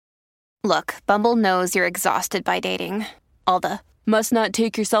Look, Bumble knows you're exhausted by dating. All the must not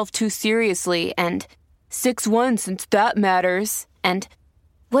take yourself too seriously and 6'1" since that matters. And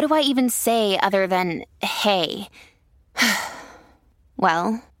what do I even say other than hey?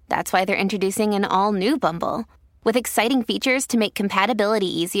 Well, that's why they're introducing an all-new Bumble with exciting features to make compatibility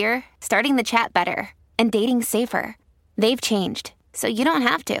easier, starting the chat better, and dating safer. They've changed, so you don't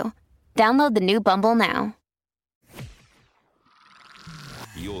have to. Download the new Bumble now.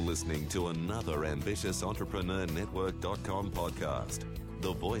 You're listening to another ambitious Entrepreneur Network.com podcast,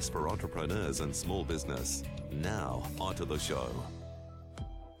 the voice for entrepreneurs and small business. Now, onto the show.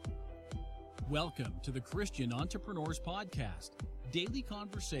 Welcome to the Christian Entrepreneurs Podcast, daily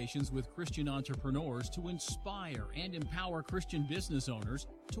conversations with Christian entrepreneurs to inspire and empower Christian business owners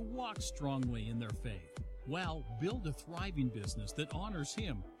to walk strongly in their faith, while build a thriving business that honors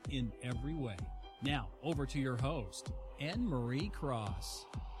Him in every way. Now, over to your host, Anne-Marie Cross.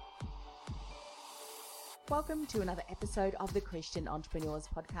 Welcome to another episode of the Christian Entrepreneurs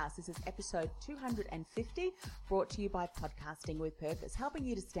Podcast. This is episode 250, brought to you by Podcasting with Purpose, helping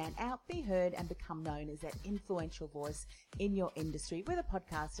you to stand out, be heard, and become known as that influential voice in your industry with a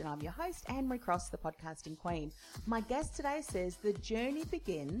podcast. And I'm your host, Anne-Marie Cross, the podcasting queen. My guest today says the journey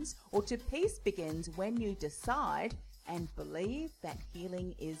begins, or to peace begins, when you decide and believe that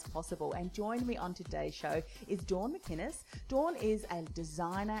healing is possible. And joining me on today's show is Dawn McInnes. Dawn is a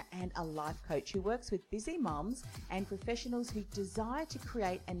designer and a life coach who works with busy moms and professionals who desire to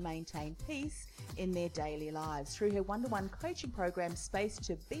create and maintain peace in their daily lives through her one-to-one coaching program, Space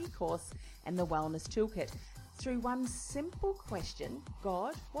to Be course, and the Wellness Toolkit. Through one simple question,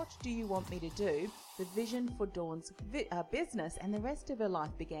 God, what do you want me to do? The vision for Dawn's business and the rest of her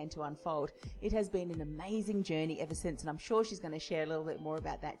life began to unfold. It has been an amazing journey ever since, and I'm sure she's going to share a little bit more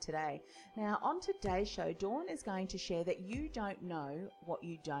about that today. Now, on today's show, Dawn is going to share that you don't know what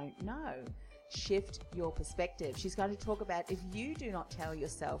you don't know. Shift your perspective. She's going to talk about if you do not tell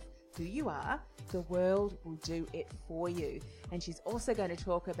yourself who you are, the world will do it for you. And she's also going to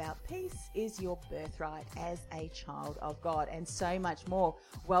talk about peace is your birthright as a child of God, and so much more.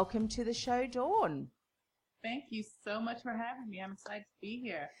 Welcome to the show, Dawn. Thank you so much for having me. I'm excited to be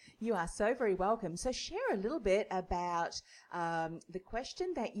here. You are so very welcome. So share a little bit about the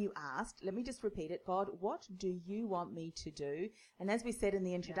question that you asked. Let me just repeat it. God, what do you want me to do? And as we said in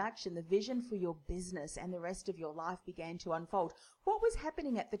the introduction, the vision for your business and the rest of your life began to unfold. What was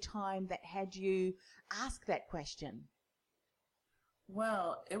happening at the time that had you ask that question?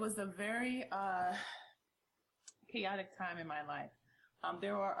 Well, it was a very chaotic time in my life.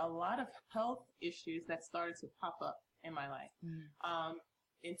 There were a lot of health issues that started to pop up in my life.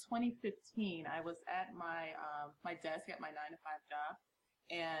 In 2015, I was at my desk at my 9-to-5 job,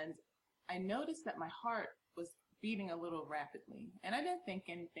 and I noticed that my heart was beating a little rapidly. And I didn't think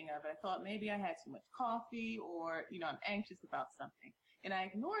anything of it. I thought maybe I had too much coffee, or, I'm anxious about something. And I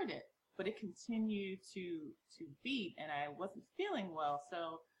ignored it, but it continued to beat, and I wasn't feeling well.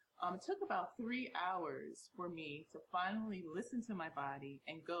 So it took about 3 hours for me to finally listen to my body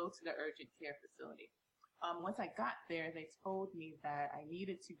and go to the urgent care facility. Once I got there, they told me that I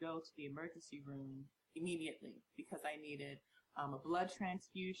needed to go to the emergency room immediately because I needed a blood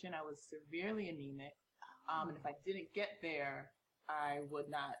transfusion. I was severely anemic, and if I didn't get there, I would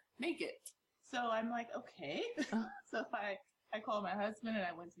not make it. So I'm like, okay. So I called my husband and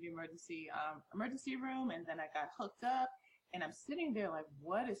I went to the emergency room, and then I got hooked up. And I'm sitting there like,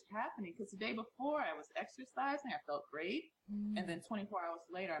 what is happening? Because the day before I was exercising, I felt great. And then 24 hours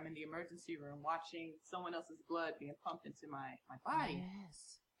later, I'm in the emergency room watching someone else's blood being pumped into my body.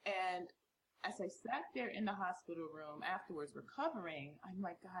 Yes. And as I sat there in the hospital room afterwards recovering, I'm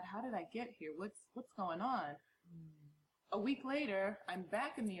like, God, how did I get here? What's going on? A week later, I'm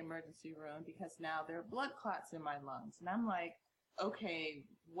back in the emergency room because now there are blood clots in my lungs. And I'm like, okay,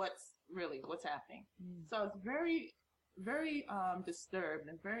 what's happening? So I was very disturbed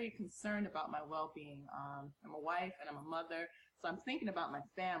and very concerned about my well-being. I'm a wife and I'm a mother, so I'm thinking about my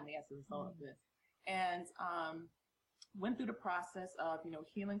family as a result of this. And went through the process of,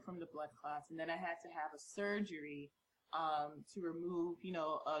 healing from the blood clots, and then I had to have a surgery to remove,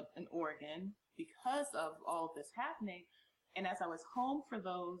 an organ because of all of this happening. And as I was home for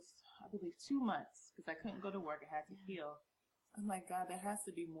those, I believe, 2 months, because I couldn't go to work, I had to heal. I'm like, God, there has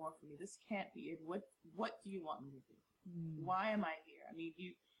to be more for me. This can't be it. What do you want me to do? Why am I here? I mean,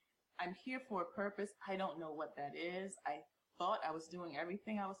 I'm here for a purpose. I don't know what that is. I thought I was doing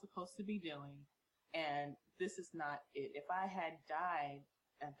everything I was supposed to be doing, and this is not it. If I had died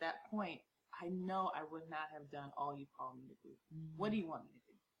at that point, I know I would not have done all you called me to do. What do you want me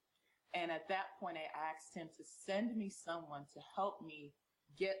to do? And at that point, I asked him to send me someone to help me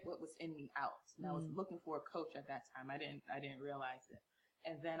get what was in me out. And I was looking for a coach at that time. I didn't realize it.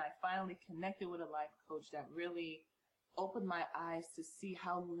 And then I finally connected with a life coach that really opened my eyes to see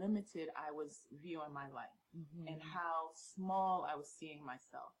how limited I was viewing my life and how small I was seeing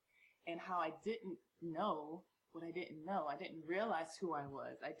myself and how I didn't know what I didn't know. I didn't realize who I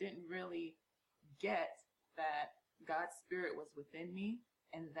was. I didn't really get that God's spirit was within me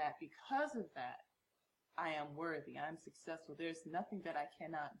and that because of that, I am worthy. I'm successful. There's nothing that I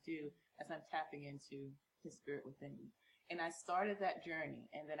cannot do as I'm tapping into his spirit within me. And I started that journey,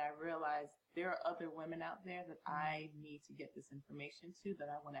 and then I realized there are other women out there that I need to get this information to, that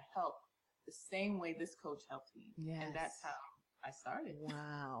I want to help the same way this coach helped me. Yes. And that's how I started.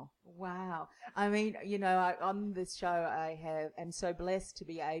 Wow. I mean, you know, on this show, am so blessed to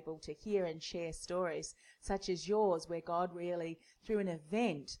be able to hear and share stories such as yours, where God really, through an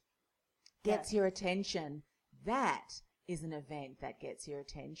event, gets your attention. That is an event that gets your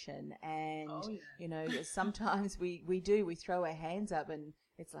attention. And, you know, sometimes we throw our hands up and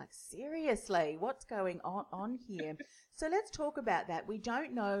it's like, seriously, what's going on here? So let's talk about that. We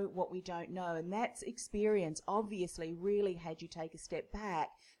don't know what we don't know. And that experience obviously really had you take a step back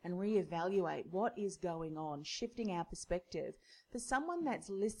and reevaluate what is going on, shifting our perspective. For someone that's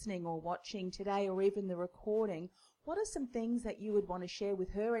listening or watching today or even the recording, what are some things that you would want to share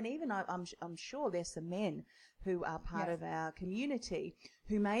with her? And even I'm sure there's some men who are part of our community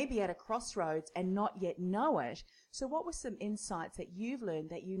who may be at a crossroads and not yet know it. So what were some insights that you've learned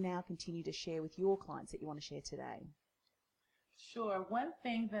that you now continue to share with your clients that you want to share today? Sure. One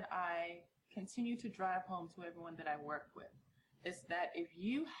thing that I continue to drive home to everyone that I work with is that if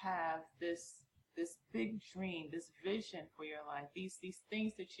you have this big dream, this vision for your life, these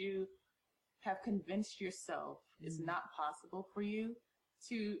things that you have convinced yourself is not possible for you,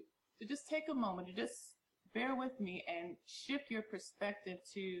 to just take a moment, to just bear with me and shift your perspective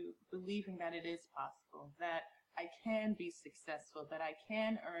to believing that it is possible, that I can be successful, that I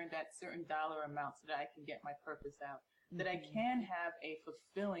can earn that certain dollar amount so that I can get my purpose out, that I can have a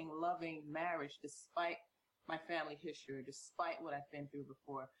fulfilling, loving marriage despite my family history, despite what I've been through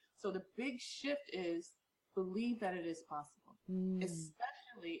before. So the big shift is believe that it is possible,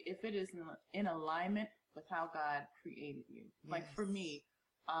 especially if it is in alignment with how God created you. Like for me,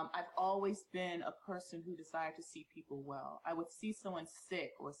 I've always been a person who desired to see people well. I would see someone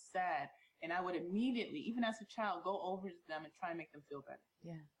sick or sad, and I would immediately, even as a child, go over to them and try and make them feel better.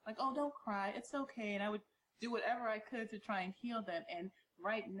 Yeah. Like, oh, don't cry. It's okay. And I would do whatever I could to try and heal them. And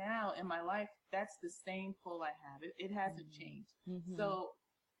right now in my life, that's the same pull I have. It hasn't changed. So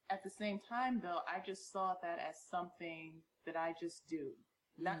at the same time, though, I just saw that as something that I just do,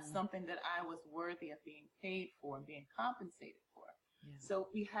 not something that I was worthy of being paid for and being compensated for. Yeah. So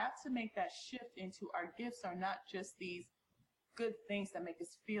we have to make that shift into our gifts are not just these good things that make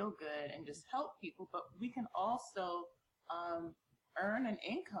us feel good and just help people, but we can also earn an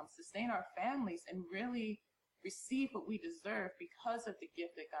income, sustain our families, and really receive what we deserve because of the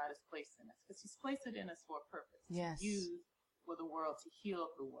gift that God has placed in us. Because he's placed it in us for a purpose. Yes. To use for the world, to heal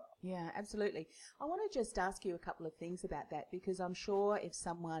the world. Yeah, absolutely. I want to just ask you a couple of things about that, because I'm sure if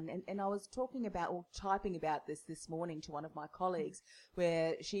someone, and I was talking about or typing about this morning to one of my colleagues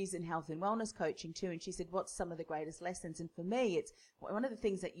where she's in health and wellness coaching too, and she said, what's some of the greatest lessons? And for me, it's one of the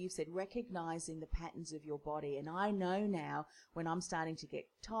things that you've said, recognizing the patterns of your body. And I know now when I'm starting to get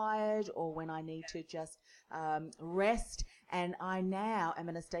tired or when I need to just rest, and I now am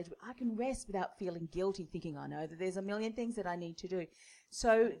in a stage where I can rest without feeling guilty, thinking I know that there's a million things that I need to do.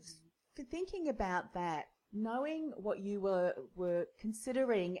 So for thinking about that, knowing what you were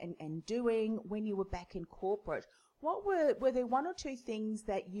considering and doing when you were back in corporate, what were there one or two things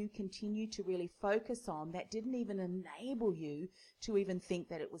that you continued to really focus on that didn't even enable you to even think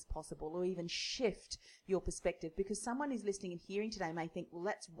that it was possible or even shift your perspective? Because someone who's listening and hearing today may think, well,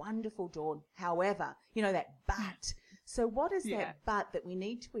 that's wonderful, Dawn. However, you know, that but. So what is that but that we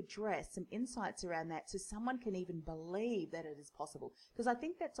need to address, some insights around that so someone can even believe that it is possible? Because I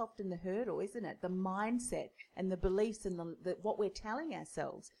think that's often the hurdle, isn't it? The mindset and the beliefs and what we're telling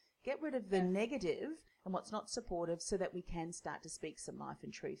ourselves. Get rid of the negative and what's not supportive so that we can start to speak some life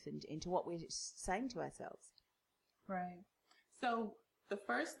and truth into what we're saying to ourselves. Right. So the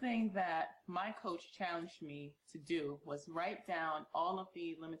first thing that my coach challenged me to do was write down all of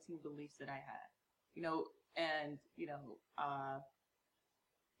the limiting beliefs that I had. You know, and, you know,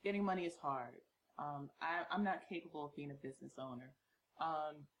 getting money is hard. I'm not capable of being a business owner.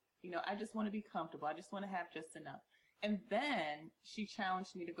 You know, I just want to be comfortable. I just want to have just enough. And then she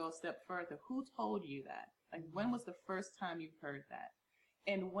challenged me to go a step further. Who told you that? Like, when was the first time you heard that?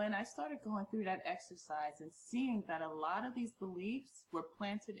 And when I started going through that exercise and seeing that a lot of these beliefs were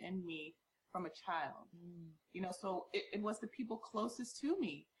planted in me from a child, so it was the people closest to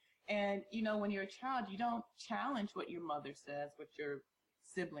me. And, when you're a child, you don't challenge what your mother says, what your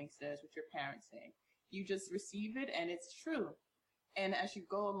sibling says, what your parents say. You just receive it and it's true. And as you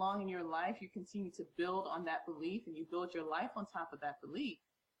go along in your life, you continue to build on that belief and you build your life on top of that belief.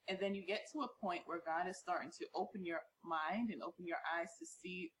 And then you get to a point where God is starting to open your mind and open your eyes to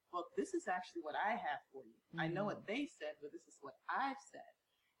see, well, this is actually what I have for you. I know what they said, but this is what I've said.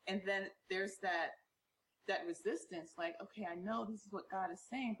 And then there's that resistance, like, okay, I know this is what God is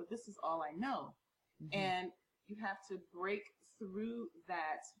saying, but this is all I know. And you have to break through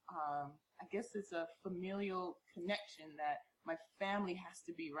that. I guess it's a familial connection that my family has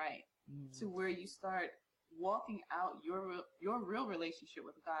to be right, to where you start walking out your real relationship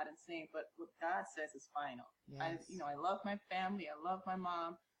with God and saying, but what God says is final. Yes. I love my family, I love my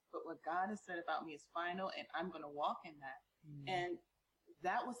mom, but what God has said about me is final, and I'm going to walk in that. And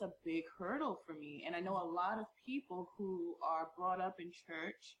that was a big hurdle for me. And I know a lot of people who are brought up in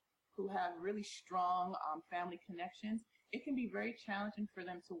church, who have really strong family connections. It can be very challenging for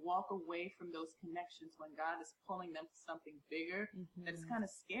them to walk away from those connections when God is pulling them to something bigger. That is kind of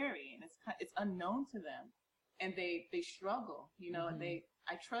scary, and it's unknown to them. And they struggle, and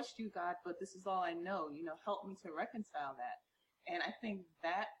I trust you, God, but this is all I know, help me to reconcile that. And I think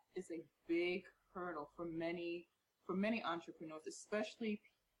that is a big hurdle for many entrepreneurs, especially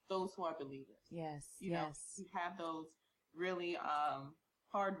those who are believers. Yes. You have those really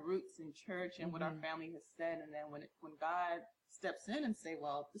hard roots in church and what our family has said. And then when God steps in and say,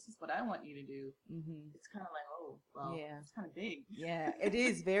 well, this is what I want you to do, it's kind of like, oh, well, it's kind of big. Yeah, it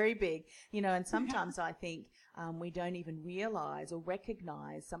is very big. And sometimes I think we don't even realize or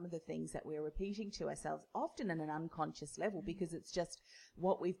recognize some of the things that we're repeating to ourselves, often at an unconscious level, because it's just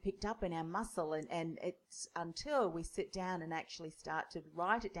what we've picked up in our muscle. And it's until we sit down and actually start to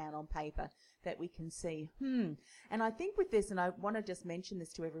write it down on paper that we can see, And I think with this, and I want to just mention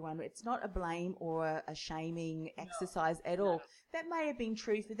this to everyone, it's not a blame or a shaming exercise at all. That may have been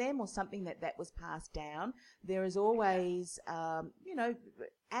true for them or something that was passed down. There is always,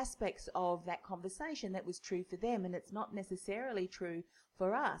 aspects of that conversation that was true for them, and it's not necessarily true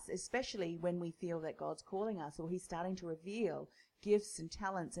for us, especially when we feel that God's calling us or he's starting to reveal gifts and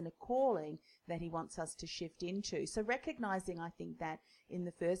talents and a calling that he wants us to shift into. So recognizing, I think, that in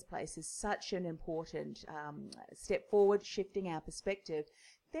the first place is such an important step forward, shifting our perspective.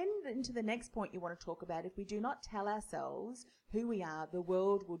 Then into the next point you want to talk about, if we do not tell ourselves who we are, the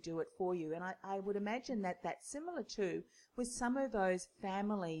world will do it for you. And I would imagine that that's similar to with some of those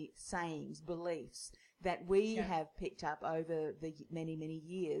family sayings, beliefs that we have picked up over the many, many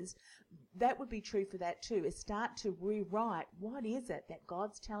years. That would be true for that too, is start to rewrite what is it that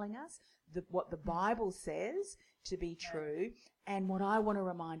God's telling us, what the Bible says to be true, and what I want to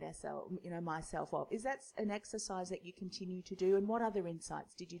remind myself of. Is that an exercise that you continue to do? And what other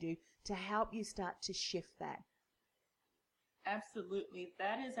insights did you do to help you start to shift that? Absolutely.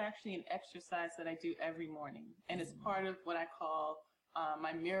 That is actually an exercise that I do every morning. And it's part of what I call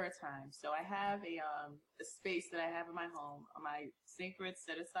my mirror time. So I have a space that I have in my home, my sacred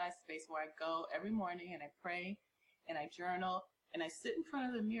set-aside space where I go every morning and I pray and I journal and I sit in front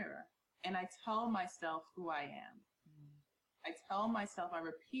of the mirror and I tell myself who I am. I tell myself, I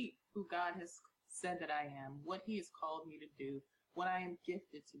repeat who God has said that I am, what he has called me to do, what I am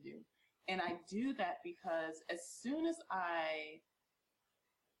gifted to do. And I do that because as soon as I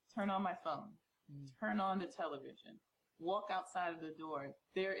turn on my phone, turn on the television, walk outside of the door,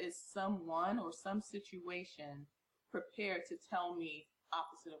 there is someone or some situation prepared to tell me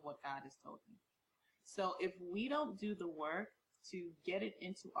opposite of what God has told me. So if we don't do the work to get it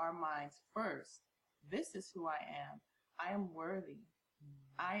into our minds first, this is who I am. I am worthy.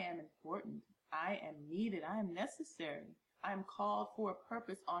 I am important. I am needed. I am necessary. I am called for a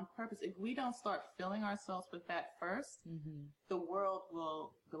purpose, on purpose. If we don't start filling ourselves with that first, the world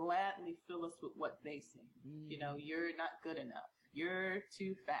will gladly fill us with what they say. You're not good enough. You're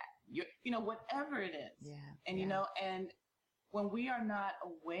too fat. Whatever it is. And and when we are not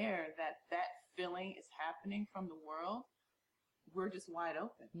aware that filling is happening from the world, we're just wide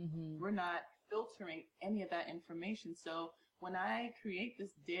open. We're not filtering any of that information. So when I create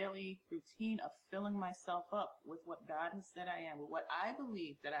this daily routine of filling myself up with what God has said I am, with what I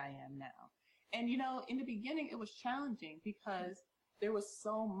believe that I am now. And, in the beginning, it was challenging because there was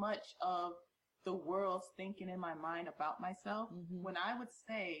so much of the world's thinking in my mind about myself. When I would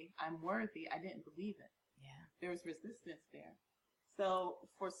say I'm worthy, I didn't believe it. There was resistance there. So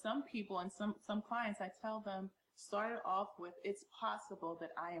for some people and some clients, I tell them, started off with, it's possible that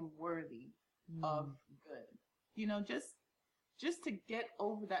I am worthy of good. You know, just to get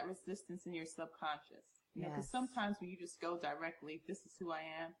over that resistance in your subconscious. You know, because sometimes when you just go directly, this is who I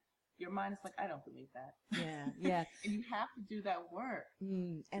am, your mind is like, I don't believe that. Yeah. And you have to do that work.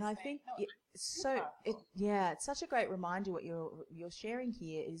 And I think no, it's such a great reminder. What you're sharing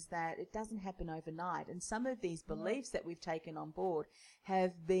here is that it doesn't happen overnight, and some of these beliefs that we've taken on board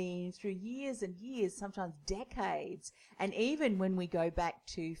have been through years and years, sometimes decades. And even when we go back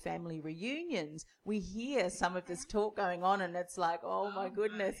to family reunions, we hear some of this talk going on, and it's like, oh my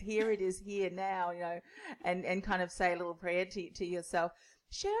goodness, here it is here now, you know, and kind of say a little prayer to yourself.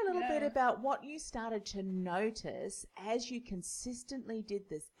 Share a little bit about what you started to notice as you consistently did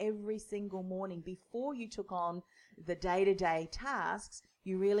this every single morning before you took on the day-to-day tasks.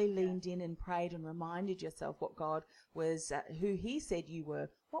 You really leaned in and prayed and reminded yourself what God was, who He said you were.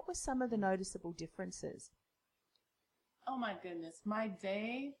 What were some of the noticeable differences? Oh my goodness. My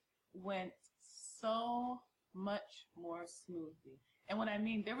day went so much more smoothly. And what I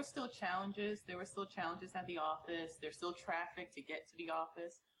mean, there were still challenges. There were still challenges at the office. There's still traffic to get to the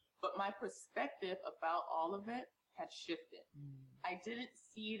office. But my perspective about all of it had shifted. I didn't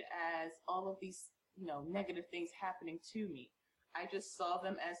see it as all of these, you know, negative things happening to me. I just saw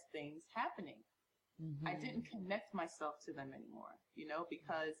them as things happening. I didn't connect myself to them anymore, you know,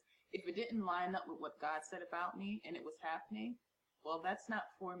 because if it didn't line up with what God said about me and it was happening, well, that's not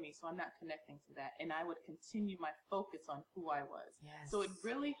for me, so I'm not connecting to that. And I would continue my focus on who I was. So it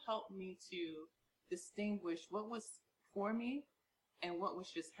really helped me to distinguish what was for me and what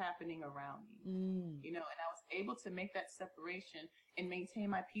was just happening around me. You know, and I was able to make that separation and maintain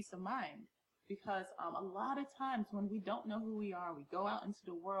my peace of mind. Because a lot of times when we don't know who we are, we go out into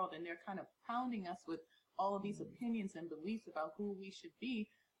the world and they're kind of pounding us with all of these opinions and beliefs about who we should be.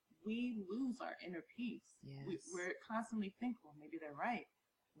 We lose our inner peace. We're constantly thinking, well, maybe they're right.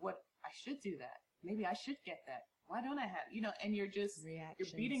 What, I should do that. Maybe I should get that. Why don't I have, you know, and you're just, you're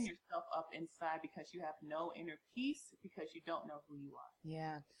beating yourself up inside because you have no inner peace because you don't know who you are.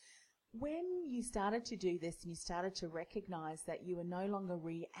 Yeah. When you started to do this and you started to recognize that you were no longer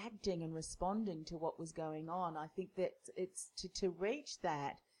reacting and responding to what was going on, I think that it's to reach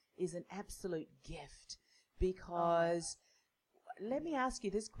that is an absolute gift because let me ask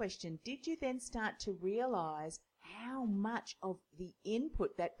you this question. Did you then start to realize how much of the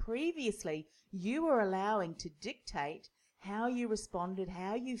input that previously you were allowing to dictate how you responded,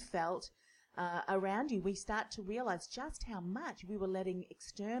 how you felt around you? We start to realize just how much we were letting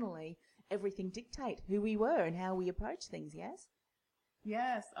externally everything dictate who we were and how we approach things, yes?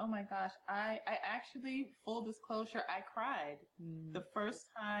 Yes. Oh my gosh. I actually, full disclosure, I cried. The first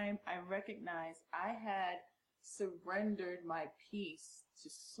time I recognized I had surrendered my peace to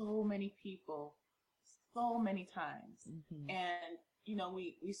so many people so many times. And, you know,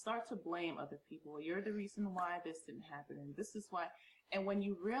 we start to blame other people. Well, you're the reason why this didn't happen. And this is why. And when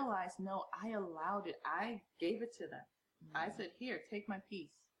you realize, no, I allowed it. I gave it to them. I said, here, take my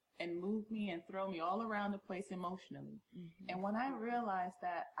peace and move me and throw me all around the place emotionally. And when I realized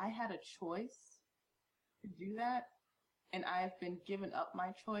that I had a choice to do that, and I've been given up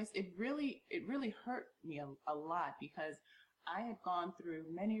my choice, it really hurt me a lot because I had gone through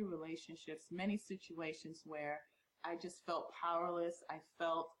many relationships, many situations where I just felt powerless. I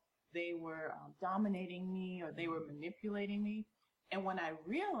felt they were dominating me or they were manipulating me. And when I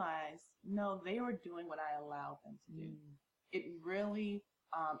realized, no, they were doing what I allowed them to do, it really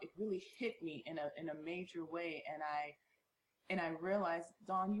hit me in a major way. And I realized,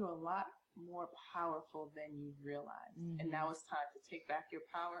 Dawn, you're a lot more powerful than you realize. And now it's time to take back your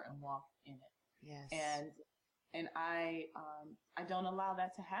power and walk in it. Yes. And I don't allow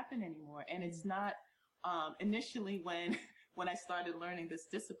that to happen anymore. And it's not, initially when I started learning this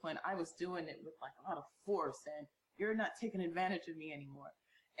discipline, I was doing it with like a lot of force and you're not taking advantage of me anymore.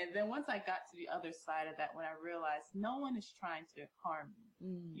 And then once I got to the other side of that, when I realized no one is trying to harm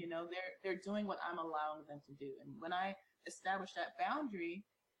me, you know, they're doing what I'm allowing them to do. And when I established that boundary,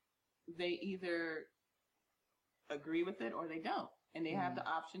 they either agree with it or they don't. And they have the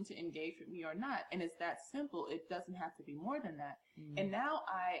option to engage with me or not. And it's that simple. It doesn't have to be more than that. And now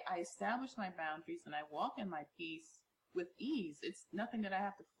I establish my boundaries and I walk in my peace with ease. It's nothing that I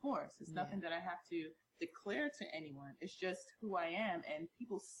have to force. It's nothing that I have to declare to anyone. It's just who I am. And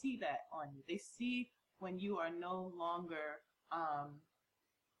people see that on you. They see when you are no longer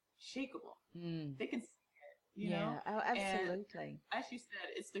shakable. They can see it. you know? Oh, absolutely. And as you said,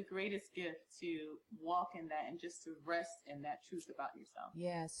 it's the greatest gift to walk in that and just to rest in that truth about yourself.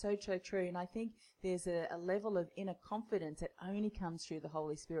 Yeah, so true. And I think there's a level of inner confidence that only comes through the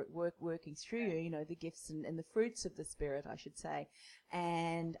Holy Spirit working through you, you know, the gifts and the fruits of the Spirit, I should say.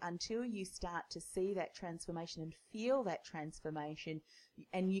 And until you start to see that transformation and feel that transformation,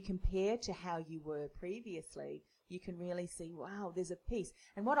 and you compare to how you were previously, you can really see, wow, there's a peace.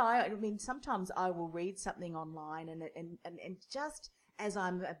 And what I mean, sometimes I will read something online and just as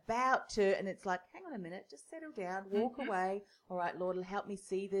I'm about to, and it's like, hang on a minute, just settle down, walk away. All right, Lord, help me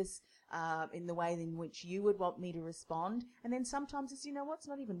see this in the way in which you would want me to respond. And then sometimes it's, you know what, it's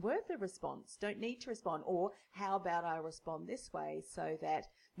not even worth a response. Don't need to respond. Or how about I respond this way so that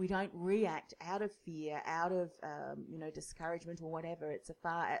we don't react out of fear, out of, discouragement or whatever. It's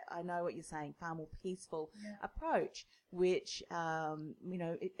I know what you're saying, far more peaceful approach, which, and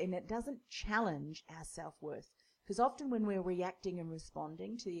it doesn't challenge our self-worth. Because often when we're reacting and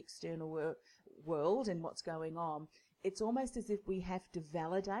responding to the external world and what's going on, it's almost as if we have to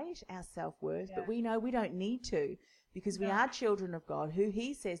validate our self-worth, but we know we don't need to, because we are children of God, who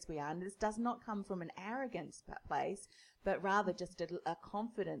He says we are. And this does not come from an arrogance place, but rather just a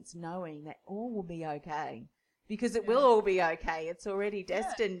confidence knowing that all will be okay, because it will all be okay. It's already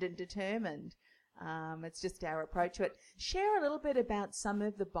destined and determined. It's just our approach to it. Share a little bit about some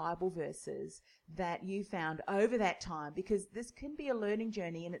of the Bible verses that you found over that time, because this can be a learning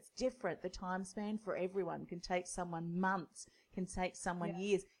journey and it's different. The time span for everyone can take someone months, can take someone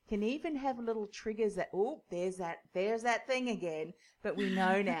years, can even have little triggers that, oh, there's that thing again, but we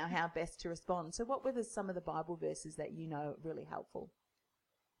know now how best to respond. So what were some of the Bible verses that you know are really helpful?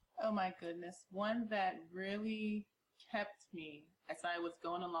 Oh my goodness. One that really kept me as I was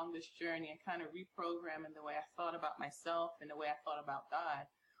going along this journey and kind of reprogramming the way I thought about myself and the way I thought about God,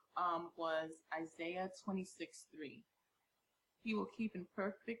 was Isaiah 26:3. He will keep in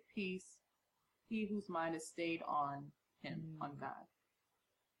perfect peace he whose mind is stayed on him, on God.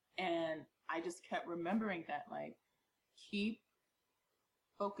 And I just kept remembering that, like, keep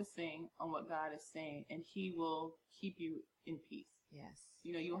focusing on what God is saying and He will keep you in peace. Yes.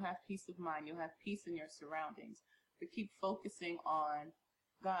 You know, you'll have peace of mind, you'll have peace in your surroundings. But keep focusing on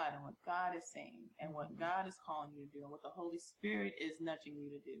God and what God is saying and what God is calling you to do and what the Holy Spirit is nudging you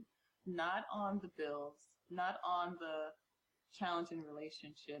to do. Not on the bills, not on the challenging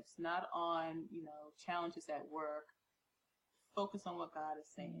relationships, not on, challenges at work. Focus on what God is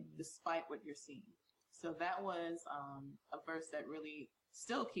saying, despite what you're seeing. So that was a verse that really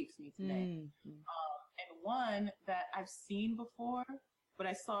still keeps me today. And one that I've seen before, but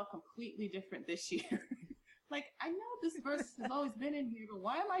I saw completely different this year. Like, I know this verse has always been in here, but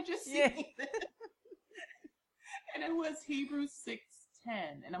why am I just seeing this? And it was Hebrews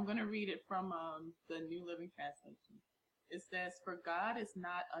 6:10, and I'm going to read it from the New Living Translation. It says, "For God is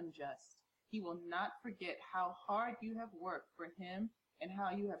not unjust. He will not forget how hard you have worked for Him and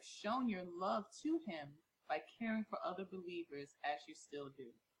how you have shown your love to Him by caring for other believers as you still do."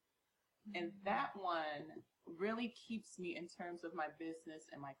 And that one really keeps me in terms of my business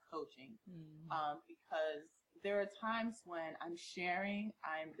and my coaching, because there are times when I'm sharing,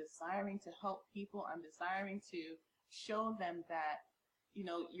 I'm desiring to help people, I'm desiring to show them that,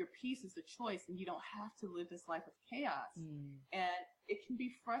 your peace is a choice and you don't have to live this life of chaos. And it can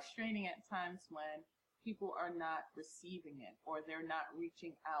be frustrating at times when people are not receiving it or they're not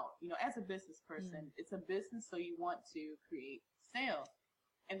reaching out. As a business person, it's a business, so you want to create sales.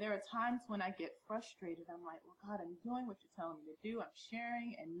 And there are times when I get frustrated. I'm like, well, God, I'm doing what you're telling me to do. I'm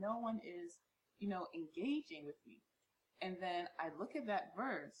sharing and no one is, engaging with me. And then I look at that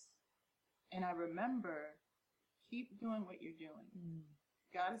verse and I remember, keep doing what you're doing.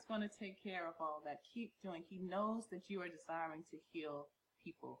 God is going to take care of all that. Keep doing. He knows that you are desiring to heal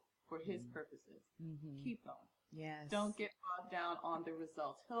people for His purposes. Keep going. Yes. Don't get bogged down on the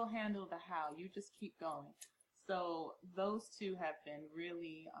results. He'll handle the how. You just keep going. So those two have been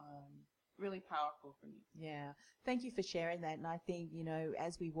really, really powerful for me. Yeah. Thank you for sharing that. And I think,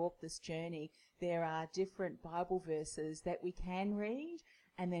 as we walk this journey, there are different Bible verses that we can read,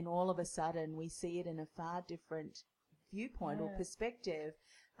 and then all of a sudden we see it in a far different viewpoint or perspective.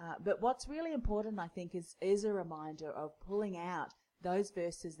 But what's really important, I think, is a reminder of pulling out those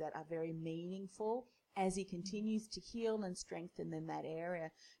verses that are very meaningful as He continues to heal and strengthen in that area.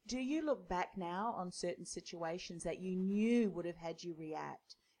 Do you look back now on certain situations that you knew would have had you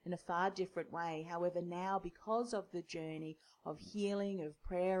react in a far different way? However, now, because of the journey of healing, of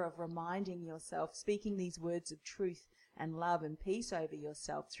prayer, of reminding yourself, speaking these words of truth and love and peace over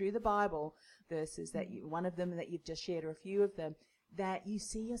yourself through the Bible verses, that one of them that you've just shared, or a few of them, that you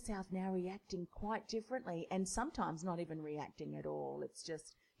see yourself now reacting quite differently, and sometimes not even reacting at all. It's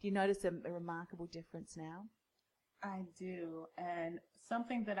just, do you notice a remarkable difference now? I do. And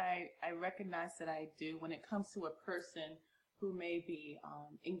something that I recognize that I do when it comes to a person who may be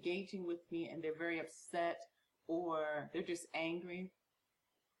engaging with me and they're very upset or they're just angry,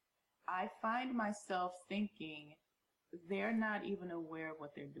 I find myself thinking they're not even aware of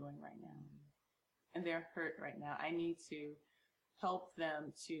what they're doing right now. And they're hurt right now. I need to help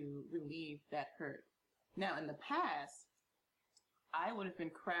them to relieve that hurt. Now, in the past, I would have been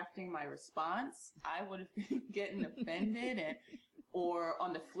crafting my response. I would have been getting offended, or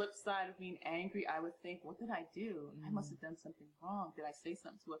on the flip side of being angry, I would think, what did I do? I must have done something wrong. Did I say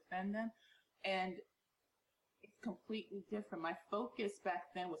something to offend them? And it's completely different. My focus back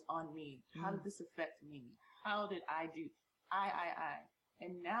then was on me. How did this affect me? How did I do? I.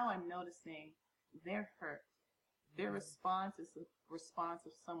 And now I'm noticing they're hurt. Their response is the response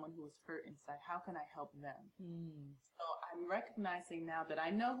of someone who is hurt inside. How can I help them? So I'm recognizing now that I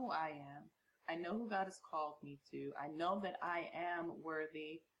know who I am. I know who God has called me to. I know that I am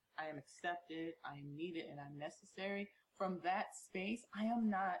worthy. I am accepted. I am needed, and I'm necessary. From that space, I am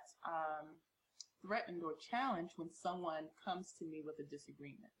not threatened or challenged when someone comes to me with a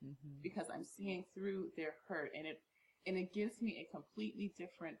disagreement, because I'm seeing through their hurt, and it gives me a completely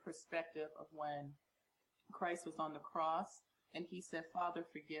different perspective of when Christ was on the cross and he said, Father,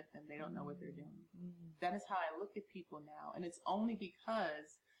 forgive them. They don't know what they're doing. That is how I look at people now. And it's only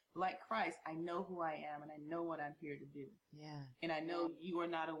because, like Christ, I know who I am and I know what I'm here to do. Yeah. And I know you are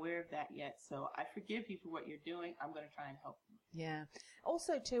not aware of that yet. So I forgive you for what you're doing. I'm going to try and help you. Yeah.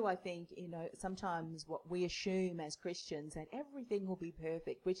 Also, too, I think, sometimes what we assume as Christians that everything will be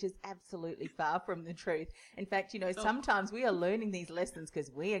perfect, which is absolutely far from the truth. In fact, sometimes we are learning these lessons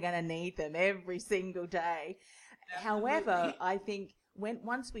because we are going to need them every single day. Absolutely. However, I think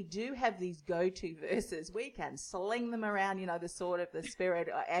once we do have these go-to verses, we can sling them around, the sword of the Spirit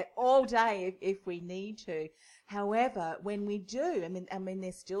all day if we need to. However, when we do, I mean,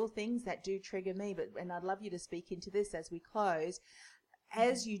 there's still things that do trigger me, and I'd love you to speak into this as we close.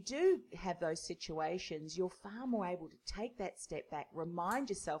 As you do have those situations, you're far more able to take that step back, remind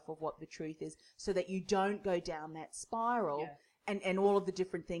yourself of what the truth is so that you don't go down that spiral. Yes. And all of the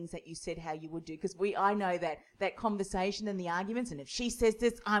different things that you said how you would do. Because I know that conversation and the arguments, and if she says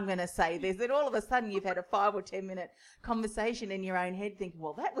this, I'm going to say this. And all of a sudden you've had a 5 or 10 minute conversation in your own head thinking,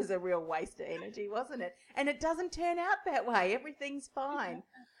 well, that was a real waste of energy, wasn't it? And it doesn't turn out that way. Everything's fine.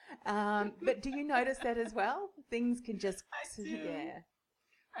 But do you notice that as well? Things can just... I do. Yeah.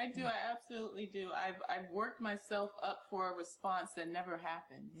 I do. I absolutely do. I've worked myself up for a response that never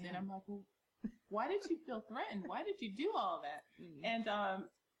happened. Yeah. And I'm like, well, why did you feel threatened? Why did you do all that? And I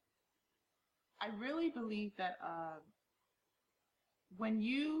really believe that when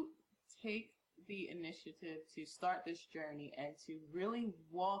you take the initiative to start this journey and to really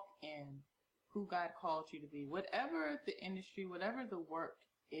walk in who God called you to be, whatever the industry, whatever the work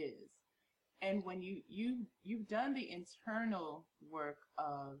is, and when you've done the internal work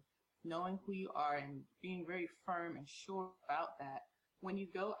of knowing who you are and being very firm and sure about that, when you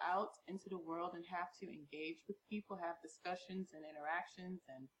go out into the world and have to engage with people, have discussions and interactions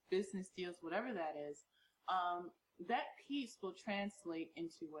and business deals, whatever that is, that piece will translate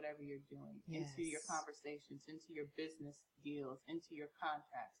into whatever you're doing, into your conversations, into your business deals, into your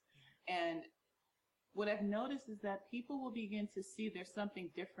contracts. And what I've noticed is that people will begin to see there's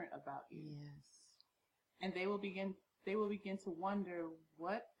something different about you. Yes. And they will begin to wonder,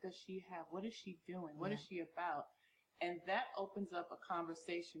 what does she have? What is she doing? What is she about? And that opens up a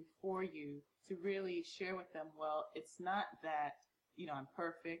conversation for you to really share with them, well, it's not that, I'm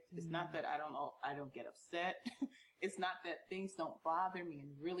perfect. It's not that I don't get upset. It's not that things don't bother me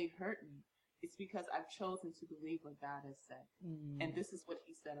and really hurt me. It's because I've chosen to believe what God has said. And this is what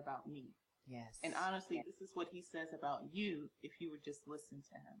he said about me. Yes. And honestly, this is what he says about you if you would just listen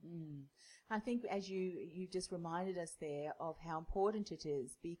to him. I think as you just reminded us there of how important it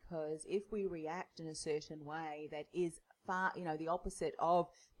is, because if we react in a certain way that is far, the opposite of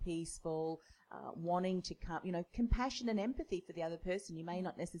peaceful, wanting to come, compassion and empathy for the other person, you may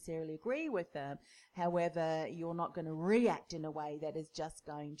not necessarily agree with them. However, you're not going to react in a way that is just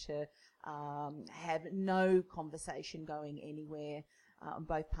going to have no conversation going anywhere on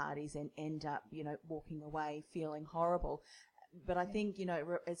both parties and end up, walking away feeling horrible. But I think,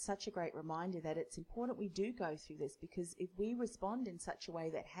 it's such a great reminder that it's important we do go through this, because if we respond in such a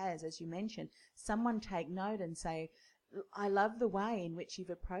way that has, as you mentioned, someone take note and say, I love the way in which you've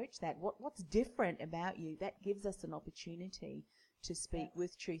approached that. What's different about you? That gives us an opportunity to speak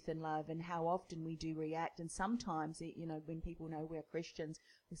with truth and love, and how often we do react. And sometimes, when people know we're Christians,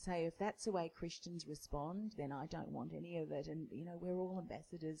 we say, if that's the way Christians respond, then I don't want any of it. And, we're all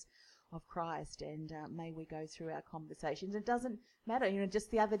ambassadors of Christ, and may we go through our conversations. It doesn't matter. Just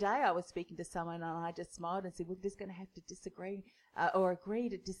the other day I was speaking to someone and I just smiled and said, we're just going to have to disagree or agree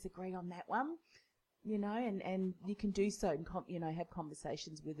to disagree on that one. And you can do so and, have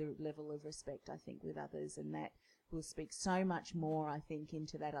conversations with a level of respect, I think, with others, and that will speak so much more, I think,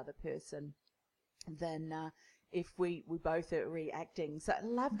 into that other person than if we both are reacting. So I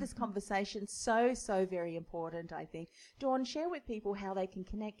love this conversation. So very important, I think. Dawn, share with people how they can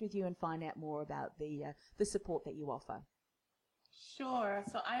connect with you and find out more about the support that you offer. Sure.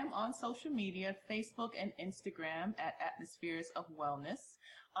 So I am on social media, Facebook and Instagram at Atmospheres of Wellness.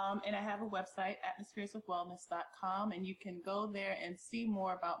 And I have a website, atmospheresofwellness.com, and you can go there and see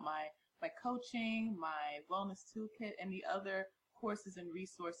more about my coaching, my wellness toolkit, and the other courses and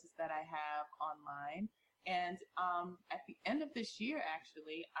resources that I have online. And at the end of this year,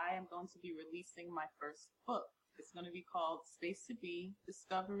 actually, I am going to be releasing my first book. It's going to be called Space to Be,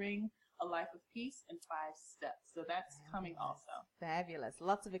 Discovering a Life of Peace in 5 Steps. So that's coming also. Fabulous.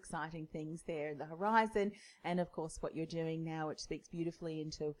 Lots of exciting things there in the horizon. And, of course, what you're doing now, which speaks beautifully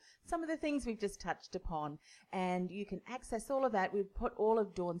into some of the things we've just touched upon. And you can access all of that. We've put all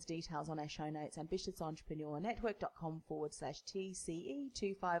of Dawn's details on our show notes,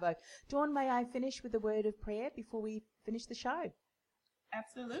 ambitiousentrepreneurnetwork.com/TCE250. Dawn, may I finish with a word of prayer before we finish the show?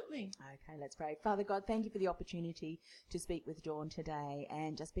 Absolutely. Okay, let's pray. Father God, thank you for the opportunity to speak with Dawn today,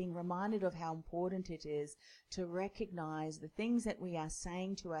 and just being reminded of how important it is to recognize the things that we are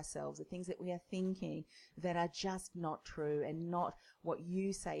saying to ourselves, the things that we are thinking that are just not true and not what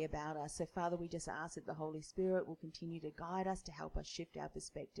you say about us. So Father, we just ask that the Holy Spirit will continue to guide us, to help us shift our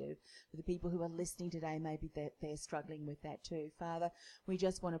perspective. For the people who are listening today, maybe they're struggling with that too. Father, we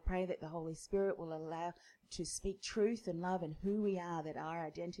just want to pray that the Holy Spirit will allow to speak truth and love and who we are, that our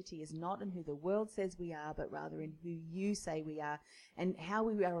identity is not in who the world says we are, but rather in who you say we are. And how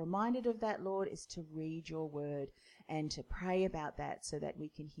we are reminded of that, Lord, is to read your word and to pray about that so that we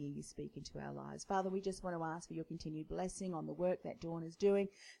can hear you speak into our lives. Father, we just want to ask for your continued blessing on the work that Dawn is doing.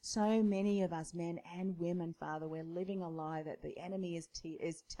 So many of us, men and women, Father, we're living a lie that the enemy is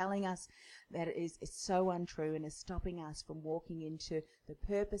telling us that is so untrue and is stopping us from walking into the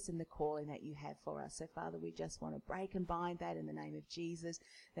purpose and the calling that you have for us. So, Father, we just want to break and bind that in the name of Jesus,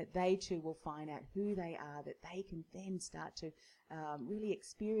 that they too will find out who they are, that they can then start to really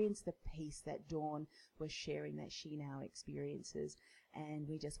experience the peace that Dawn was sharing, that she now experiences. And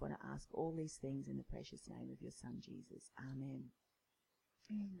we just want to ask all these things in the precious name of your Son, Jesus. Amen.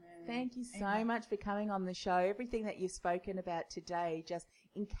 Amen. Thank you so much for coming on the show. Everything that you've spoken about today just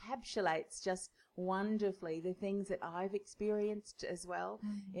encapsulates just wonderfully the things that I've experienced as well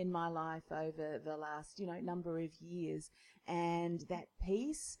in my life over the last, number of years. And that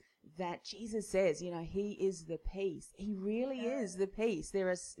peace that Jesus says, he is the peace. He really is the peace. There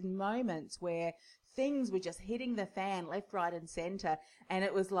are moments where things were just hitting the fan left, right, and center. And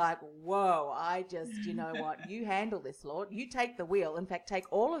it was like, whoa, I just, you know what, you handle this, Lord. You take the wheel. In fact, take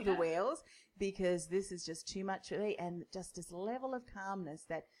all of the wheels, because this is just too much for me. And just this level of calmness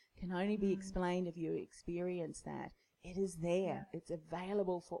that can only be explained if you experience that. It is there. It's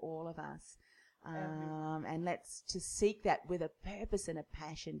available for all of us. And let's to seek that with a purpose and a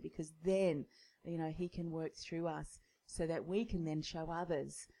passion, because then, he can work through us so that we can then show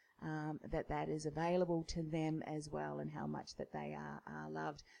others that is available to them as well, and how much that they are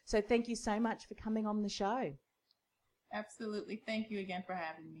loved. So thank you so much for coming on the show. Absolutely. Thank you again for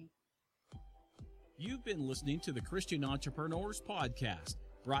having me. You've been listening to the Christian Entrepreneurs Podcast,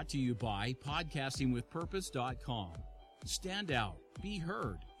 brought to you by podcastingwithpurpose.com. Stand out, be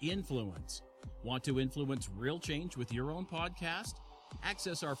heard, influence. Want to influence real change with your own podcast?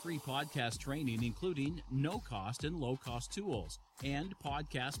 Access our free podcast training, including no-cost and low-cost tools and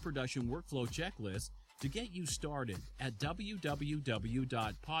podcast production workflow checklists to get you started at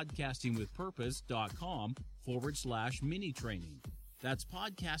www.podcastingwithpurpose.com/mini training. That's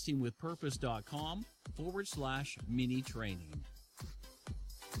podcastingwithpurpose.com/mini training.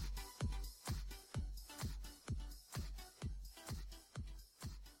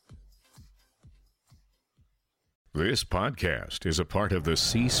 This podcast is a part of the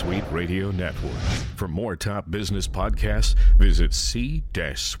C-Suite Radio Network. For more top business podcasts, visit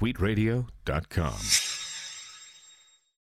c-suiteradio.com.